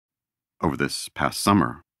Over this past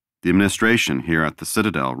summer, the administration here at the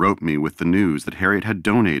Citadel wrote me with the news that Harriet had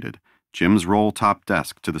donated Jim's roll-top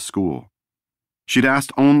desk to the school. She'd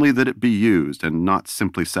asked only that it be used and not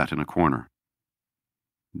simply set in a corner.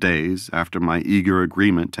 Days after my eager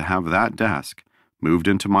agreement to have that desk moved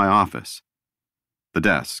into my office, the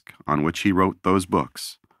desk on which he wrote those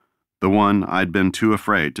books, the one I'd been too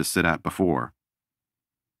afraid to sit at before,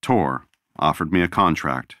 Tor offered me a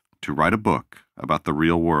contract to write a book about the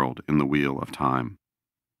real world in the Wheel of Time.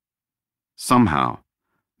 Somehow,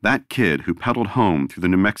 that kid who pedaled home through the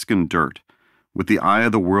New Mexican dirt with the eye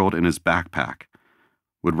of the world in his backpack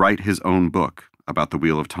would write his own book about the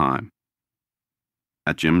Wheel of Time.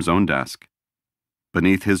 At Jim's own desk,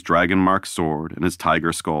 beneath his dragon-marked sword and his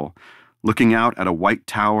tiger skull, looking out at a white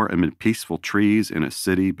tower amid peaceful trees in a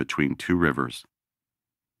city between two rivers.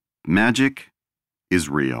 Magic is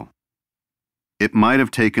real. It might have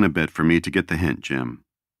taken a bit for me to get the hint, Jim,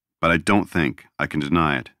 but I don't think I can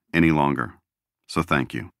deny it any longer. So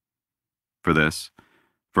thank you. For this,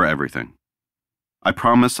 for everything. I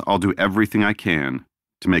promise I'll do everything I can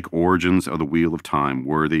to make Origins of the Wheel of Time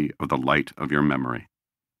worthy of the light of your memory.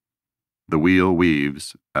 The wheel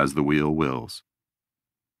weaves as the wheel wills.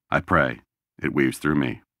 I pray it weaves through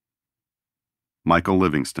me. Michael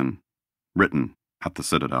Livingston, written at the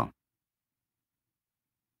Citadel.